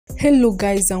Hello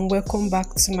guys, and welcome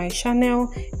back to my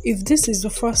channel. If this is the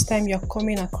first time you're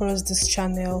coming across this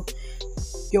channel,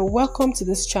 you're welcome to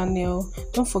this channel.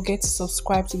 Don't forget to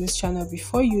subscribe to this channel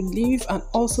before you leave, and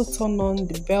also turn on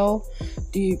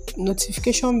the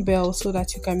notification bell, so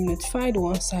that you can be notified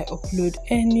once I upload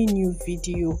any new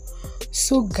video.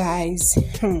 So guys,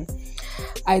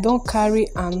 I don't carry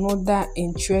another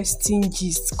interesting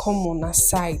gist come on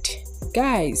aside.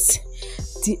 Guys,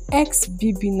 the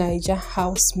ex-Bbnaija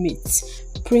housemate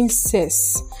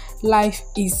Princess life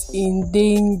is in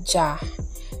danger.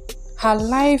 Her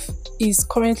life is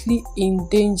currently in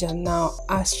danger now,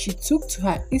 as she took to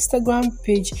her Instagram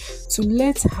page to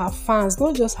let her fans,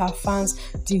 not just her fans,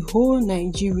 the whole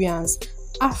Nigerians,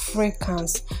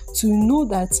 Africans, to know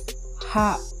that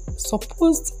her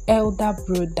supposed elder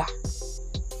brother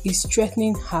is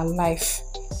threatening her life.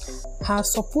 Her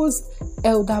supposed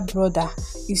elder brother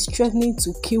is threatening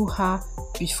to kill her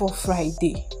before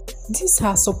Friday. This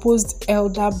her supposed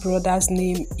elder brother's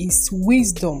name is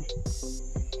Wisdom.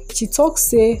 She talks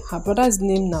say her brother's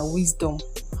name na Wisdom,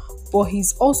 but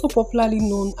he's also popularly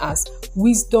known as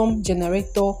Wisdom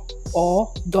Generator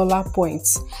or Dollar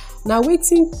Points. Now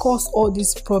wetin cause all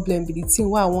this problem be the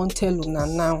thing wey I wan tell una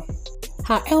now.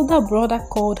 Her elder brother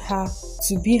called her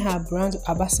to be her brand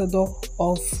ambassador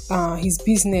of his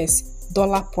business,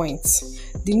 Dollar Points.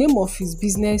 The name of his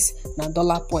business na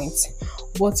Dollar Points,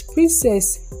 but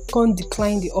Princess can't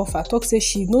decline the offer. Talk say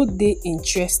she no dey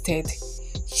interested.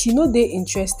 She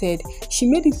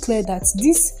made it clear that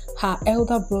this her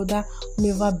elder brother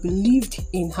never believed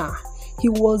in her. He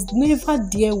was never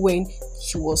there when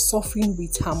she was suffering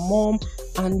with her mom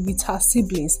and with her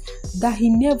siblings, that he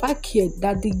never cared,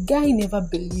 that the guy never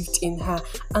believed in her.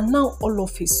 And now all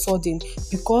of a sudden,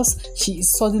 because she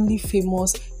is suddenly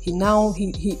famous, he's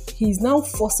now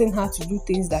forcing her to do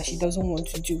things that she doesn't want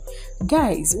to do.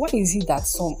 Guys, why is it that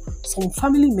some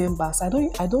family members, I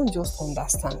don't just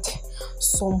understand,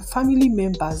 some family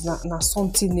members na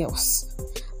something else.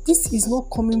 This is not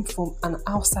coming from an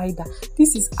outsider.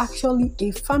 This is actually a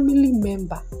family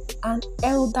member, an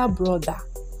elder brother.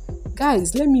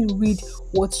 Guys, let me read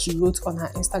what she wrote on her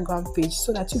Instagram page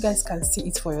so that you guys can see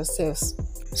it for yourselves.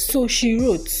 So she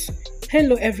wrote,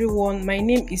 "Hello everyone, my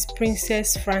name is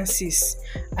Princess Francis.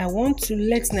 I want to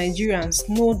let Nigerians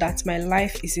know that my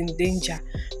life is in danger.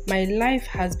 My life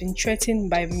has been threatened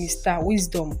by Mr.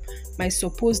 Wisdom, my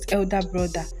supposed elder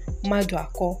brother,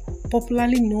 Maduako,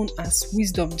 popularly known as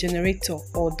Wisdom Generator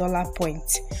or Dollar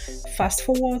Point. Fast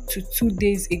forward to 2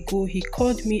 days ago, he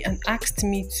called me and asked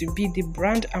me to be the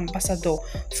brand ambassador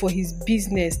for his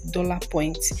business, Dollar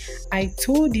Point. I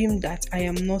told him that I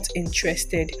am not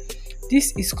interested.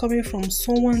 This is coming from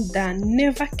someone that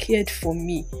never cared for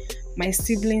me, my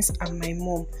siblings and my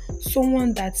mom.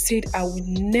 Someone that said I would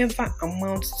never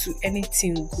amount to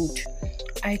anything good.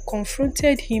 I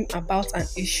confronted him about an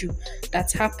issue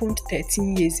that happened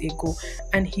 13 years ago,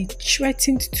 and he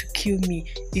threatened to kill me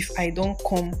if I don't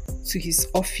come to his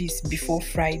office before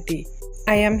Friday.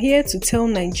 I am here to tell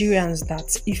Nigerians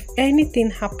that if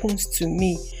anything happens to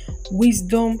me,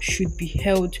 Wisdom should be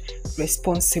held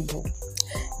responsible."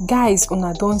 Guys,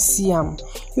 una don't see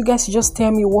you guys just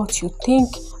tell me what you think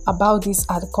about this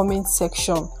at the comment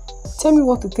section. Tell me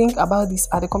what to think about this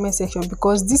at the comment section,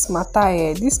 because this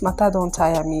matter don't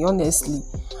tire me, honestly.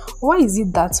 Why is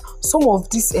it that some of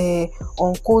these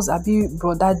uncles abi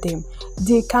brother them,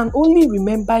 they can only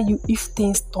remember you if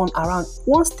things turn around?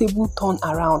 Once table turn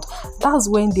around, that's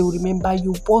when they will remember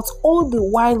you. But all the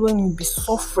while when you be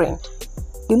suffering,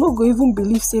 they no go even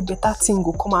believe say better thing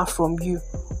go come out from you.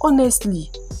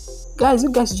 Honestly, guys, you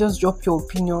guys just drop your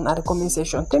opinion at the comment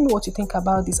section. Tell me what you think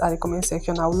about this at the comment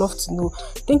section. I would love to know.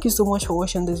 Thank you so much for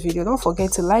watching this video. Don't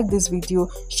forget to like this video,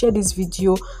 share this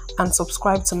video, and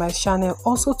subscribe to my channel.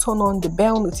 Also turn on the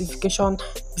bell notification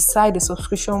beside the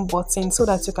subscription button so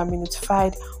that you can be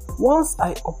notified once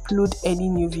I upload any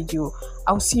new video.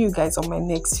 I'll see you guys on my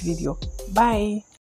next video. Bye.